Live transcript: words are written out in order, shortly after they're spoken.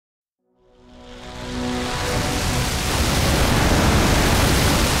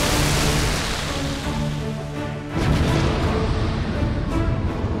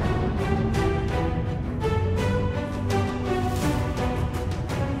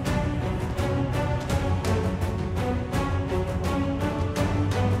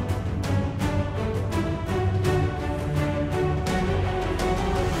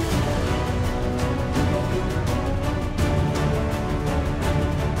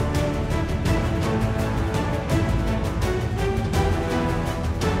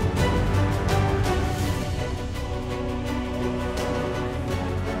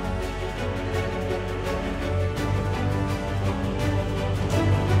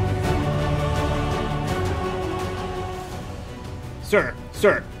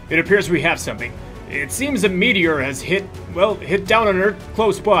Sir, it appears we have something. It seems a meteor has hit down on Earth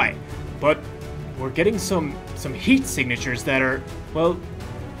close by. But we're getting some heat signatures that are, well,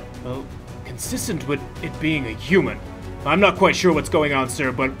 consistent with it being a human. I'm not quite sure what's going on,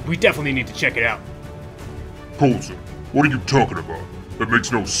 sir, but we definitely need to check it out. Coulson, what are you talking about? That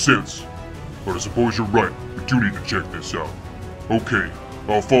makes no sense. But I suppose you're right. We do need to check this out. Okay,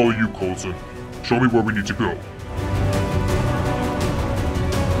 I'll follow you, Coulson. Show me where we need to go.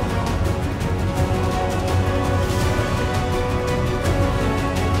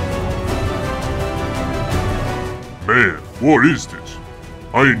 Man, what is this?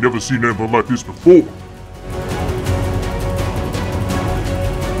 I ain't never seen anything like this before.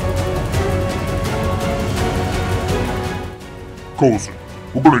 Coulson,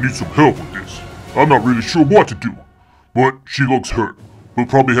 we're gonna need some help with this. I'm not really sure what to do, but she looks hurt. We'll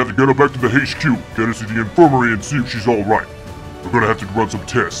probably have to get her back to the HQ, get her to the infirmary and see if she's alright. We're gonna have to run some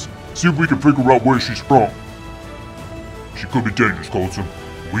tests, see if we can figure out where she's from. She could be dangerous, Coulson.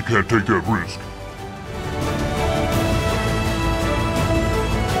 We can't take that risk.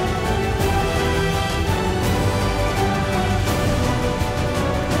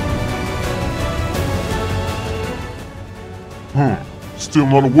 Still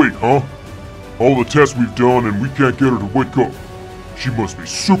not awake, huh? All the tests we've done and we can't get her to wake up. She must be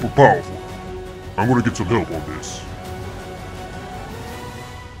super powerful. I'm gonna get some help on this.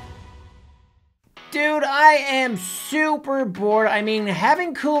 Dude, I am super bored. I mean,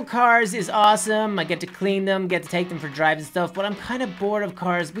 having cool cars is awesome. I get to clean them, get to take them for drives and stuff, but I'm kind of bored of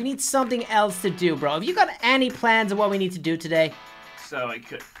cars. We need something else to do, bro. Have you got any plans of what we need to do today? So I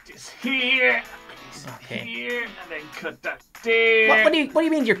cut this here, here, and then cut that there. What do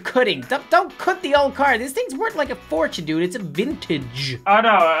you mean you're cutting? Don't cut the old car. This thing's worth like a fortune, dude. It's a vintage. Oh no,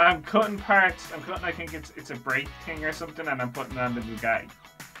 I'm cutting parts. I'm cutting. I think it's a brake thing or something, and I'm putting it on the Bugatti.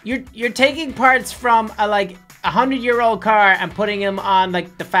 You're taking parts from a like 100-year-old car and putting them on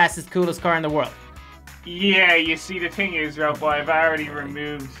like the fastest, coolest car in the world. Yeah, you see, the thing is, RoPo, I've already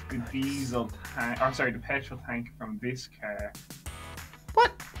removed the diesel tank, or sorry, the petrol tank from this car.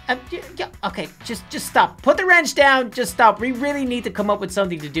 What? Yeah, okay, just stop. Put the wrench down, just stop. We really need to come up with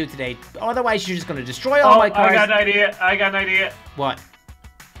something to do today. Otherwise, you're just going to destroy all my cars. I got an idea. What?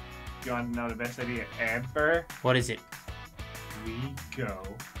 You want to know the best idea ever? What is it? We go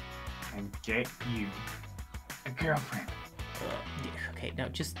and get you a girlfriend. Okay, no,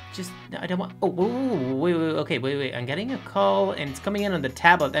 just, no, I don't want, oh, whoa, wait, okay, wait, I'm getting a call, and it's coming in on the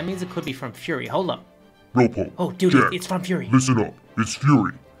tablet. That means it could be from Fury. Hold up. RoPo. Oh, dude, Jack, it's from Fury. Listen up. It's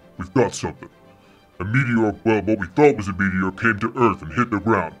Fury. We've got something. A meteor, well, what we thought was a meteor came to Earth and hit the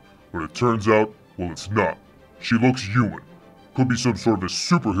ground. But it turns out, well, it's not. She looks human. Could be some sort of a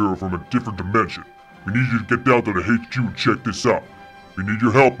superhero from a different dimension. We need you to get down to the HQ and check this out. We need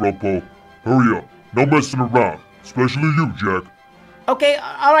your help, RoPo. Hurry up. No messing around. Especially you, Jack. Okay,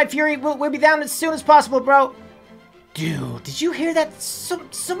 alright, Fury. We'll be down as soon as possible, bro. Dude, did you hear that? Some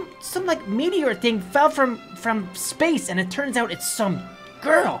like meteor thing fell from space, and it turns out it's some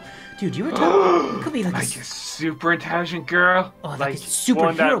girl. Dude, you were talking. It could be like a super intelligent girl. Oh, like a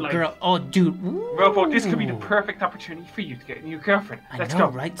superhero girl. Oh, dude. RoPo, this could be the perfect opportunity for you to get a new girlfriend. Let's go.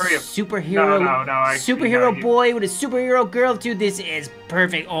 Right? Hurry up. Superhero. No. Superhero boy with a superhero girl, dude. This is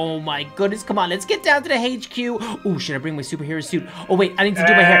perfect. Oh my goodness. Come on, let's get down to the HQ. Oh, should I bring my superhero suit? Oh wait, I need to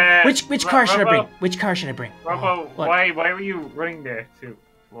do my hair. Which car should I bring? Which car should I bring? RoPo, why were you running there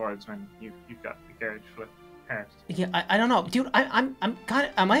towards when you've got the garage flip? Yeah, I don't know, dude. I'm kind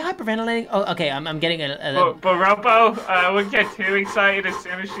of. Am I hyperventilating? Oh, okay. I'm getting a. But RoPo, I wouldn't get too excited. As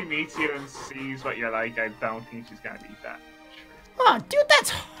soon as she meets you and sees what you're like, I don't think she's gonna be that. Oh, dude, that's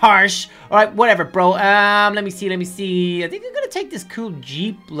harsh. All right, whatever, bro. Let me see. I think I'm gonna take this cool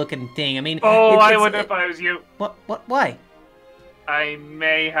Jeep-looking thing. I mean. Oh, I wouldn't if I was you. What? Why? I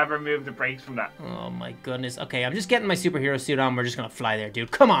may have removed the brakes from that. Oh my goodness. Okay, I'm just getting my superhero suit on. We're just gonna fly there, dude.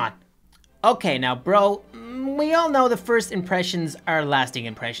 Come on. Okay, now, bro, we all know the first impressions are lasting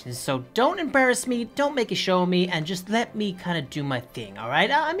impressions, so don't embarrass me, don't make a show of me, and just let me kind of do my thing, all right?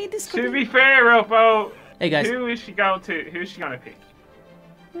 I mean, this could be fair, RoPo, hey, guys. Who's she gonna pick?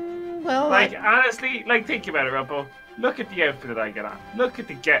 Well, like, honestly, like, think about it, RoPo. Look at the outfit that I got on. Look at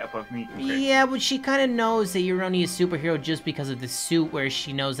the getup of me. Yeah, but she kind of knows that you're only a superhero just because of the suit, where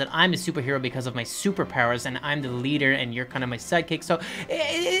she knows that I'm a superhero because of my superpowers, and I'm the leader, and you're kind of my sidekick. So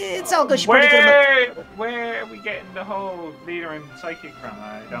it's all good. Where are we getting the whole leader and sidekick from?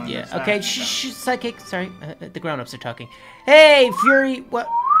 I don't understand. Okay, sidekick. Sorry, the grown-ups are talking. Hey, Fury. What?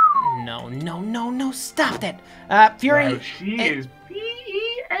 No! Stop that. Fury. Wow, she is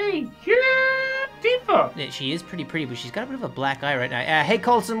beautiful. Oh. Yeah, she is pretty pretty, but she's got a bit of a black eye right now. Hey,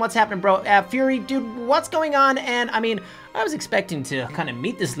 Colson, what's happening, bro? Fury, dude, what's going on? And, I mean, I was expecting to kind of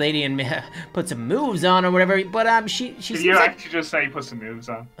meet this lady and put some moves on or whatever, but, she Did seems you like... actually just say put some moves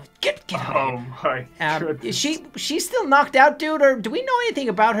on? Get out Oh of my here. goodness. Is she's still knocked out, dude, or do we know anything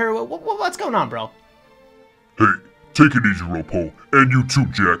about her? What's going on, bro? Hey, take it easy, RoPo. And you too,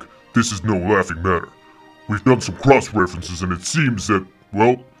 Jack. This is no laughing matter. We've done some cross-references and it seems that,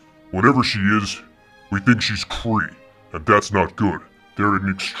 well, whatever she is, we think she's Kree. And that's not good. They're an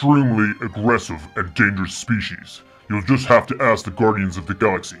extremely aggressive and dangerous species. You'll just have to ask the Guardians of the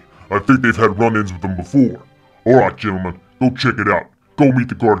Galaxy. I think they've had run-ins with them before. Alright, gentlemen, go check it out. Go meet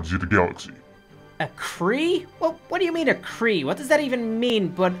the Guardians of the Galaxy. A Kree? Well, what do you mean a Kree? What does that even mean?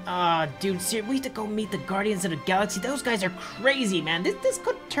 But, dude, we have to go meet the Guardians of the Galaxy. Those guys are crazy, man. This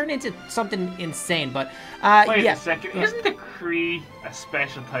could turn into something insane, but, Wait yeah. a second, isn't the Kree a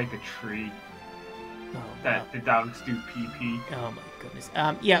special type of tree that the dogs do pee-pee? Oh my goodness.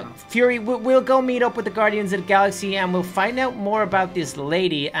 Yeah, Fury, we'll go meet up with the Guardians of the Galaxy and we'll find out more about this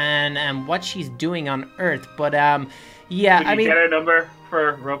lady and what she's doing on Earth. But, yeah, Did I you mean... get her number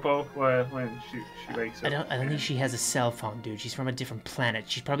for RoPo when she wakes up? I don't think she has a cell phone, dude. She's from a different planet.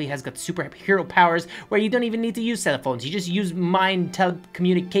 She probably has got superhero powers where you don't even need to use cell phones. You just use mind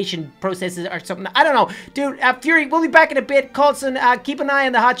telecommunication processes or something. I don't know, dude. Fury, we'll be back in a bit. Coulson, keep an eye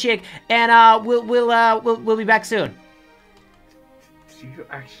on the hot chick, and we'll be back soon. Did you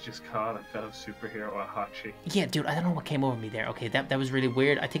actually just call a fellow superhero a hot chick? Yeah, dude, I don't know what came over me there. Okay, that was really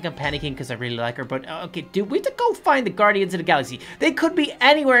weird. I think I'm panicking because I really like her, but okay, dude, we have to go find the Guardians of the Galaxy. They could be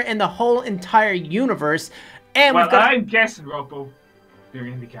anywhere in the whole entire universe, and Well, we've got... I'm guessing, RoPo, they're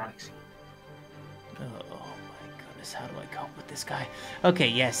in the galaxy. Oh my goodness, how do I cope with this guy? Okay,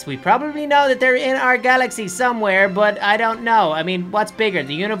 yes, we probably know that they're in our galaxy somewhere, but I don't know. I mean, what's bigger,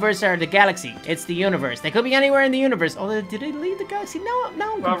 the universe or the galaxy? It's the universe. They could be anywhere in the universe. Although, did they leave the galaxy? No,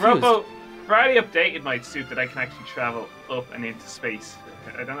 I'm Well, confused. RoPo, Friday updated my suit that I can actually travel up and into space.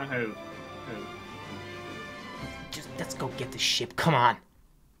 I don't know how. Just let's go get the ship. Come on.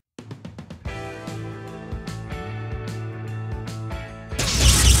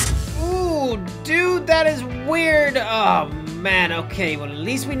 Ooh, dude, that is weird. Oh man. Okay, well at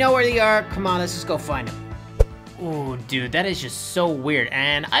least we know where they are. Come on, let's just go find them. Ooh, dude, that is just so weird.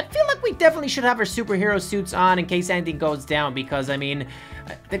 And I feel like we definitely should have our superhero suits on in case anything goes down because, I mean,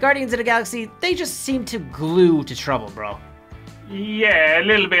 the Guardians of the Galaxy, they just seem to glue to trouble, bro. Yeah, a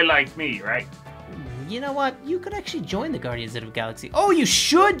little bit like me, right? You know what? You could actually join the Guardians of the Galaxy. Oh, you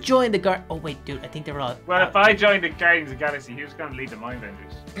should join the Oh, wait, dude, I think they were all... Well, if I joined the Guardians of the Galaxy, who's going to lead the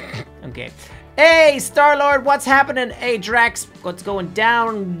Mindbenders? Okay. Hey, Star-Lord, what's happening? Hey, Drax, what's going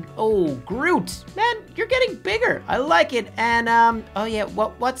down? Oh, Groot. Man, you're getting bigger. I like it. And, oh yeah,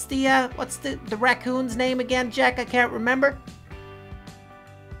 what's the raccoon's name again, Jack? I can't remember.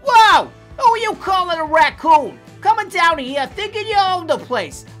 Whoa! Who are you calling a raccoon? Coming down here thinking you own the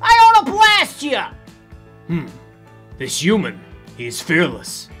place. I ought to blast you! This human, he's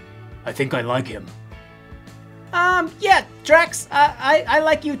fearless. I think I like him. Yeah, Drax, I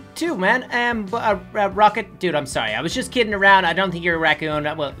like you too, man. Rocket, dude, I'm sorry. I was just kidding around. I don't think you're a raccoon.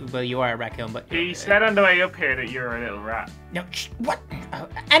 Well, you are a raccoon, but... He said on the way up here that you're a little rat. No, what?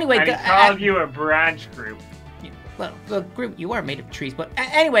 Anyway, And he called you a branch group. Well, Groot, you are made of trees, but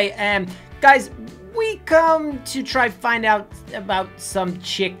anyway, guys, we come to try find out about some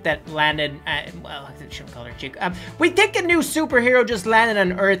chick that landed, well, I shouldn't call her chick. We think a new superhero just landed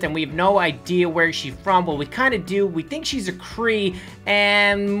on Earth and we have no idea where she's from. Well, we kind of do. We think she's a Kree,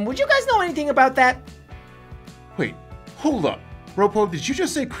 and would you guys know anything about that? Wait, hold up. RoPo, did you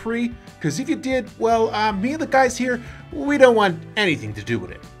just say Kree? Because if you did, well, me and the guys here, we don't want anything to do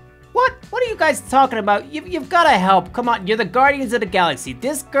with it. What? What are you guys talking about? You've got to help. Come on, you're the Guardians of the Galaxy.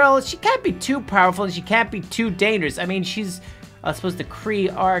 This girl, she can't be too powerful and she can't be too dangerous. I mean, I suppose the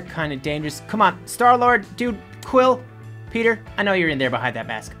Kree are kind of dangerous. Come on, Star-Lord, dude, Quill, Peter, I know you're in there behind that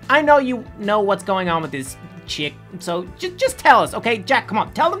mask. I know you know what's going on with this chick, so just tell us, okay? Jack, come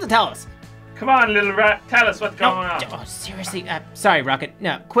on, tell them to tell us. Come on, little rat, tell us what's going on. Oh, seriously? Sorry, Rocket.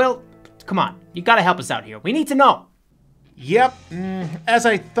 No, Quill, come on. You got to help us out here. We need to know. Yep, as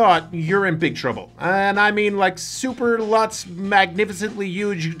I thought, you're in big trouble. And I mean like super lots, magnificently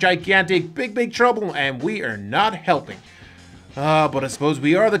huge, gigantic, big trouble, and we are not helping. But I suppose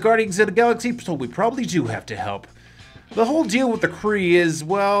we are the Guardians of the Galaxy, so we probably do have to help. The whole deal with the Kree is,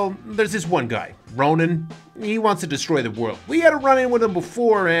 well, there's this one guy, Ronan. He wants to destroy the world. We had a run-in with him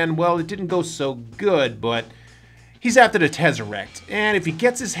before, and, well, it didn't go so good, but he's after the Tesseract. And if he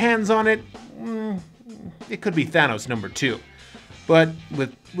gets his hands on it, it could be Thanos #2. But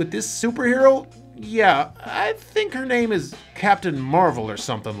with this superhero, Yeah, I think her name is Captain Marvel or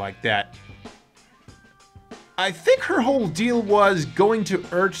something like that. I think her whole deal was going to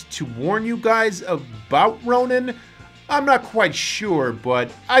Earth to warn you guys about Ronan. I'm not quite sure,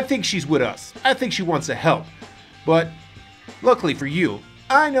 but I think she's with us. I think she wants to help. But luckily for you,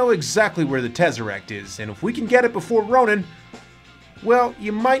 I know exactly where the Tesseract is, and if we can get it before Ronan, well,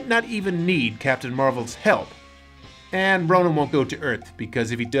 you might not even need Captain Marvel's help. And Ronan won't go to Earth,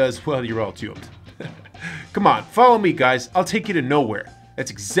 because if he does, well, you're all doomed. Come on, follow me, guys. I'll take you to nowhere. That's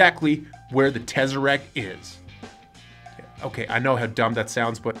exactly where the Tesseract is. Okay, I know how dumb that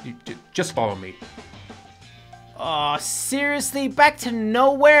sounds, but just follow me. Oh, seriously? Back to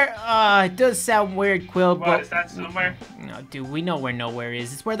nowhere? It does sound weird, Quill, but... What, is that somewhere? No, dude, we know where nowhere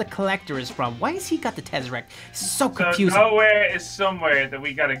is. It's where the Collector is from. Why has he got the Tesseract? This is so confusing. So nowhere is somewhere that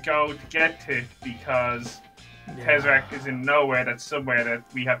we gotta go to get to, because Tesseract is in nowhere. That's somewhere that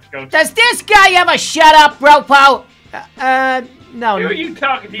we have to go to. Does this guy ever shut up, RoPo? No. Who are you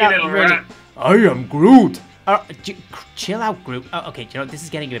talking to, you no, little really. rat? I am Groot. Chill out, Groot. Oh, okay, you know, this is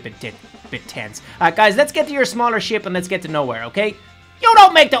getting a bit tense. Guys, let's get to your smaller ship and let's get to nowhere, okay? You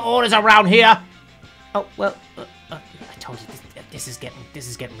don't make the orders around here. Oh, well, I told you, this is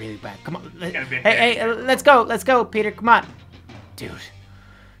getting really bad. Come on. Hey, let's go, Peter, come on. Dude,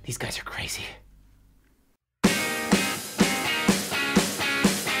 these guys are crazy.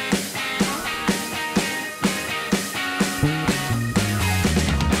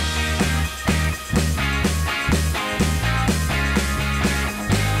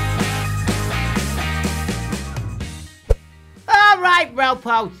 Alright,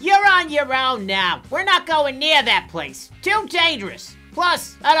 RoPo, you're on your own now. We're not going near that place. Too dangerous.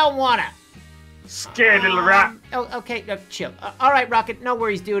 Plus, I don't wanna. Scared little rat. Oh, okay, chill. Alright, Rocket, no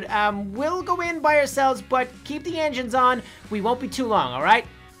worries, dude. We'll go in by ourselves, but keep the engines on. We won't be too long, alright?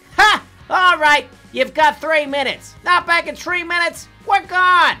 Ha! Alright, you've got 3 minutes. Not back in 3 minutes. We're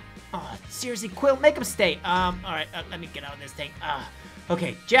gone. Oh, seriously, Quill, make him stay. Alright, let me get out of this thing.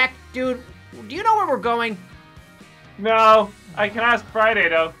 Okay, Jack, dude, do you know where we're going? No, I can ask Friday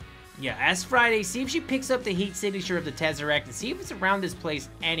though. Yeah, ask Friday, see if she picks up the heat signature of the Tesseract and see if it's around this place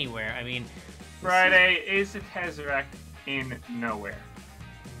anywhere. I mean... Friday, is the Tesseract in nowhere?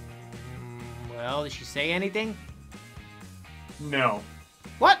 Well, did she say anything? No.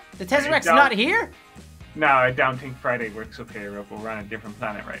 What? The Tesseract's not here? No, I don't think Friday works up here, RoPo. We're on a different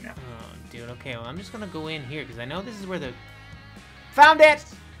planet right now. Oh, dude, okay, well, I'm just gonna go in here because I know this is where the... Found it!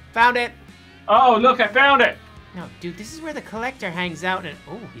 Found it! Oh, look, I found it! No, dude, this is where the Collector hangs out and...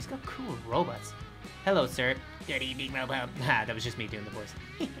 Oh, he's got cool robots. Hello, sir. Good evening, robot. That was just me doing the voice.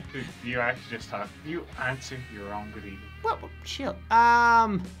 You actually just talk. You answer your own good evening. Well, chill.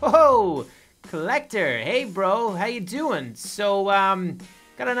 Oh, Collector. Hey, bro. How you doing? So,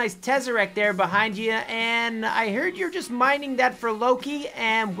 got a nice Tesseract there behind you, and I heard you're just mining that for Loki,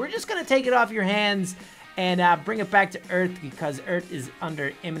 and we're just gonna take it off your hands and bring it back to Earth because Earth is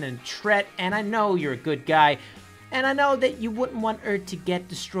under imminent threat, and I know you're a good guy, and I know that you wouldn't want Earth to get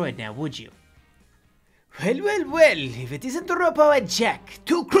destroyed now, would you? Well, if it isn't RoPo and Jack,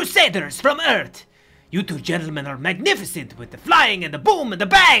 2 crusaders from Earth. You 2 gentlemen are magnificent with the flying and the boom and the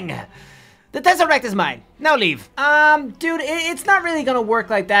bang. The Tesseract is mine. Now leave. Dude, it's not really gonna work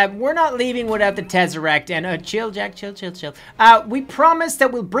like that. We're not leaving without the Tesseract. And, chill, Jack, chill. We promise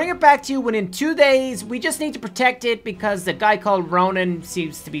that we'll bring it back to you within 2 days. We just need to protect it because the guy called Ronan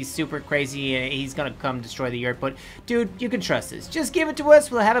seems to be super crazy and he's gonna come destroy the Earth. But, dude, you can trust us. Just give it to us.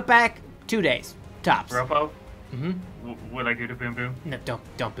 We'll have it back 2 days. Tops. RoPo? Will I do the boom boom? No,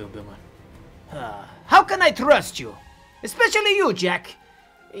 don't boom boom on. How can I trust you? Especially you, Jack.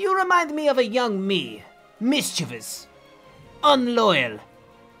 You remind me of a young me. Mischievous, unloyal,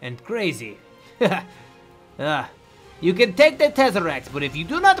 and crazy. You can take the Tesseract, but if you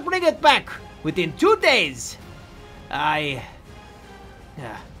do not bring it back within 2 days, I...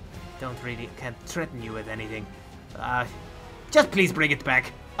 can't threaten you with anything. Just please bring it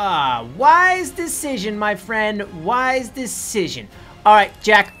back. Wise decision, my friend. Wise decision. Alright,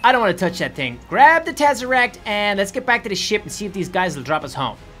 Jack, I don't want to touch that thing. Grab the Tesseract and let's get back to the ship and see if these guys will drop us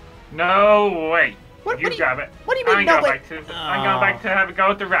home. No way. What You do you- grab it. what do you mean, no way? I'm going back to have a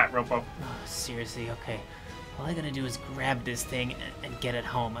go at the rat, RoPo. Oh, seriously, okay. All I gotta do is grab this thing and get it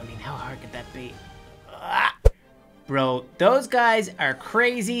home. I mean, how hard could that be? Bro, those guys are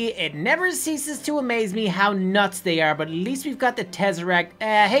crazy. It never ceases to amaze me how nuts they are, but at least we've got the Tesseract.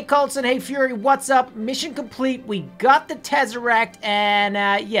 Hey, Coulson, hey, Fury, what's up? Mission complete. We got the Tesseract, and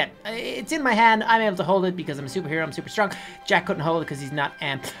yeah, it's in my hand. I'm able to hold it because I'm a superhero. I'm super strong. Jack couldn't hold it because he's not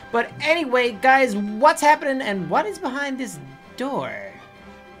amped. But anyway, guys, what's happening, and what is behind this door?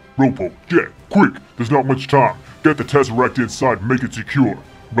 RoPo, get, quick! There's not much time. Get the Tesseract inside and make it secure.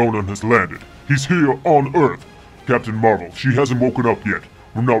 Ronan has landed. He's here on Earth. Captain Marvel, she hasn't woken up yet.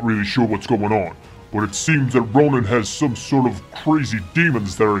 We're not really sure what's going on. But it seems that Ronan has some sort of crazy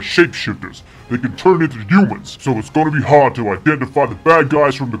demons that are shapeshifters. They can turn into humans, so it's gonna be hard to identify the bad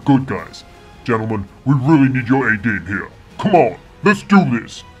guys from the good guys. Gentlemen, we really need your aid in here. Come on, let's do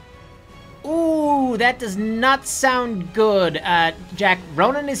this. Ooh, that does not sound good. Jack,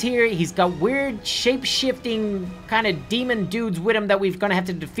 Ronan is here. He's got weird, shape-shifting kind of demon dudes with him that we're gonna have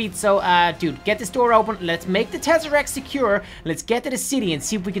to defeat. So, dude, get this door open. Let's make the Tesseract secure. Let's get to the city and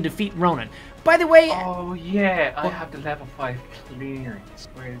see if we can defeat Ronan. By the way... Oh, yeah, I have the level 5 clearance.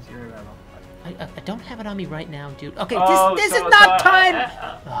 Where's your level 5? I don't have it on me right now, dude. Okay, this so is not it's time!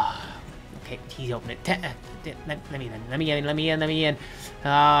 Okay, he's opening it. Let me in.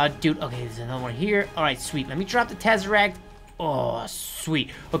 Dude, okay, there's another one here. Alright, sweet. Let me drop the Tesseract. Oh, sweet.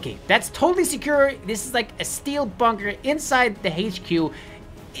 Okay, that's totally secure. This is like a steel bunker inside the HQ.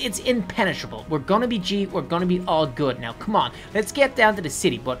 It's impenetrable. We're gonna be G. We're gonna be all good. Now, come on. Let's get down to the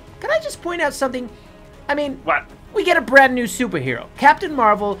city. But can I just point out something? I mean, What? we get a brand new superhero. Captain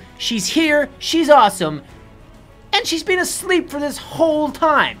Marvel. She's here. She's awesome. And she's been asleep for this whole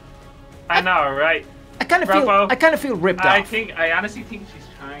time. I know, right? I kind of feel ripped off. I honestly think she's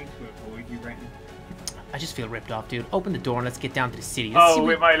trying to avoid you right now. I just feel ripped off, dude. Open the door and let's get down to the city. Let's see Oh,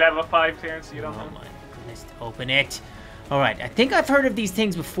 with my level 5 clearance, you don't Oh know? my goodness, open it. Alright, I think I've heard of these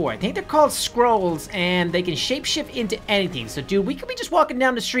things before. I think they're called scrolls, and they can shapeshift into anything. So, dude, we could be just walking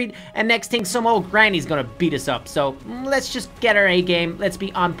down the street, and next thing, some old granny's gonna beat us up. So, let's just get our A game, let's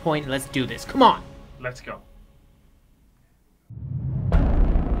be on point, and let's do this. Come on! Let's go.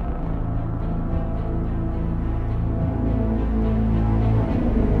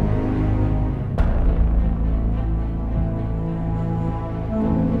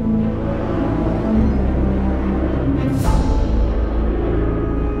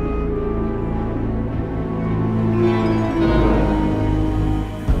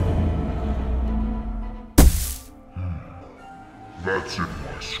 That's in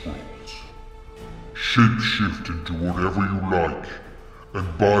my scrolls. Shapeshift into whatever you like,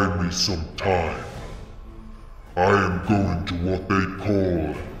 and buy me some time. I am going to what they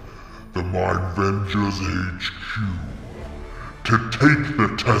call the Mindvengers HQ, to take the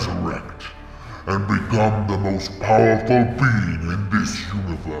Tesseract and become the most powerful being in this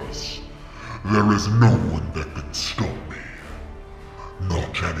universe. There is no one that can stop me.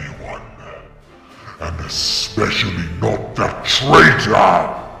 Not anyone. And especially not that traitor,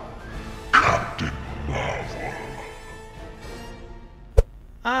 Captain Marvel.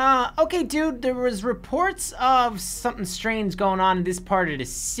 Okay, dude, there was reports of something strange going on in this part of the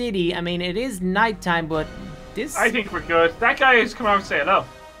city. I mean, it is nighttime, but this... I think we're good. That guy has come out and say hello.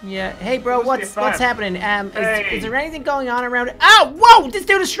 Yeah, hey bro, what's happening? Hey. Is there anything going on around it? Oh, whoa, this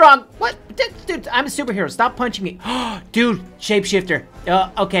dude is strong. What? Dude, I'm a superhero. Stop punching me. Dude, shapeshifter.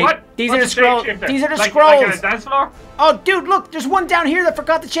 Okay. What? These What's are the scrolls. shapeshifter? These are the Like scrolls. on a dance floor? Oh, dude, look, there's one down here that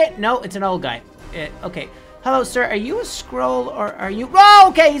forgot to change. No, it's an old guy. Okay. Hello, sir. Are you a scroll or are you? Oh,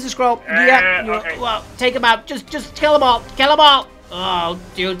 okay, he's a scroll. Yeah. Okay. Well, take him out. Just kill them all. Kill them all. Oh,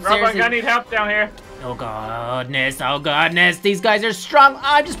 dude, Rob, seriously. I need help down here. Oh goodness, these guys are strong.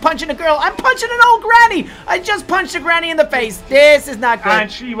 I'm just punching a girl. I'm punching an old granny. I just punched a granny in the face. This is not good.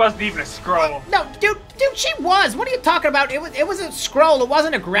 And she wasn't even a scroll. No, dude, she was. What are you talking about? It was a scroll. It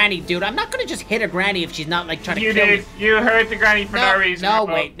wasn't a granny, dude. I'm not gonna just hit a granny if she's not like trying to You kill did. me. You hurt the granny for no reason. No, Rob.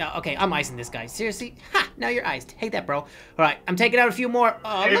 wait, no. Okay, I'm icing this guy. Seriously? Ha! Now you're iced. Hate that, bro. All right, I'm taking out a few more.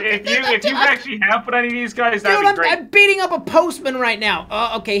 If you could actually help with any of these guys, that'd Dude, be great. I'm beating up a postman right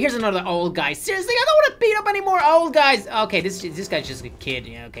now. Okay, here's another old guy. Seriously, I don't want to beat up any more old guys. Okay, this guy's just a kid.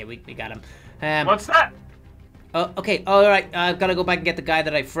 Yeah, okay, we got him. What's that? Okay, all right. I've got to go back and get the guy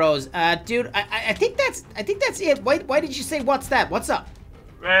that I froze. Dude, I think that's it. Why did you say what's that? What's up?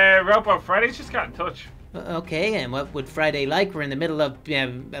 RoPo, Friday's just got in touch. Okay, and what would Friday like? We're in the middle of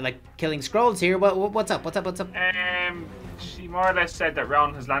like killing scrolls here. What's up? She more or less said that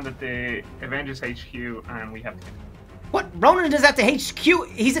Ron has landed the Avengers HQ and we have to. What? Ronan is at the HQ?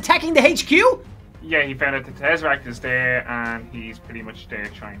 He's attacking the HQ? Yeah, he found out the Tesseract is there and he's pretty much there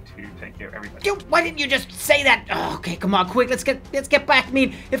trying to take out everybody. Dude, why didn't you just say that? Oh, okay, come on, quick. Let's get back. I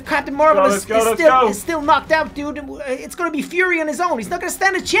mean, if Captain Marvel Let's go. is still knocked out, dude, it's gonna be Fury on his own. He's not gonna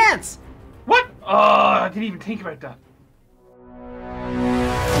stand a chance. What? Oh, I didn't even think about that.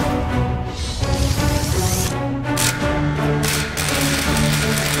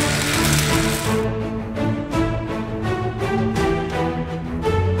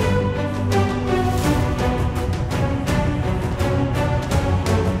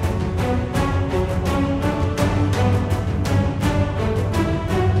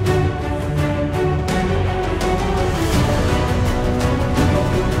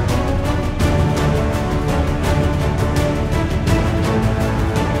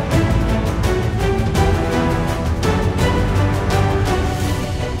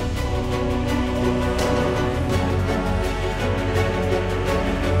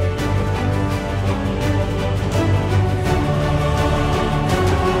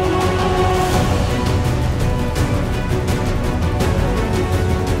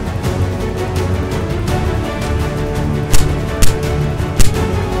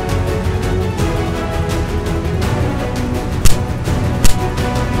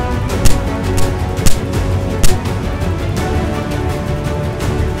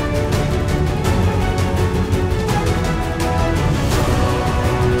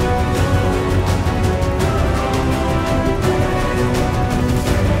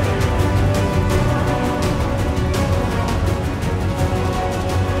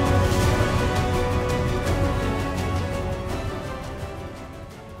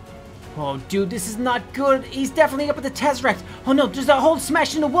 dude, this is not good. He's definitely up at the Tesseract. Oh no, there's a hole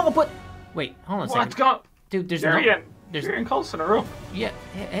smashed in the wall, but... Wait, hold on a second. What's going? Dude, there's You're no... getting, There's... you're getting close to the roof. Yeah,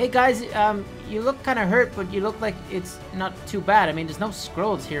 hey guys, you look kind of hurt, but you look like it's not too bad. I mean, there's no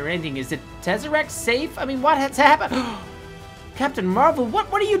scrolls here or anything. Is the Tesseract safe? I mean, what has happened? Captain Marvel,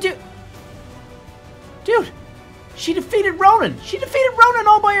 what do you do? Dude, she defeated Ronan. She defeated Ronan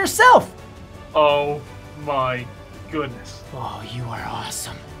all by herself. Oh my goodness. Oh, you are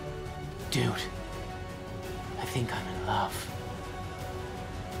awesome. Dude, I think I'm in love.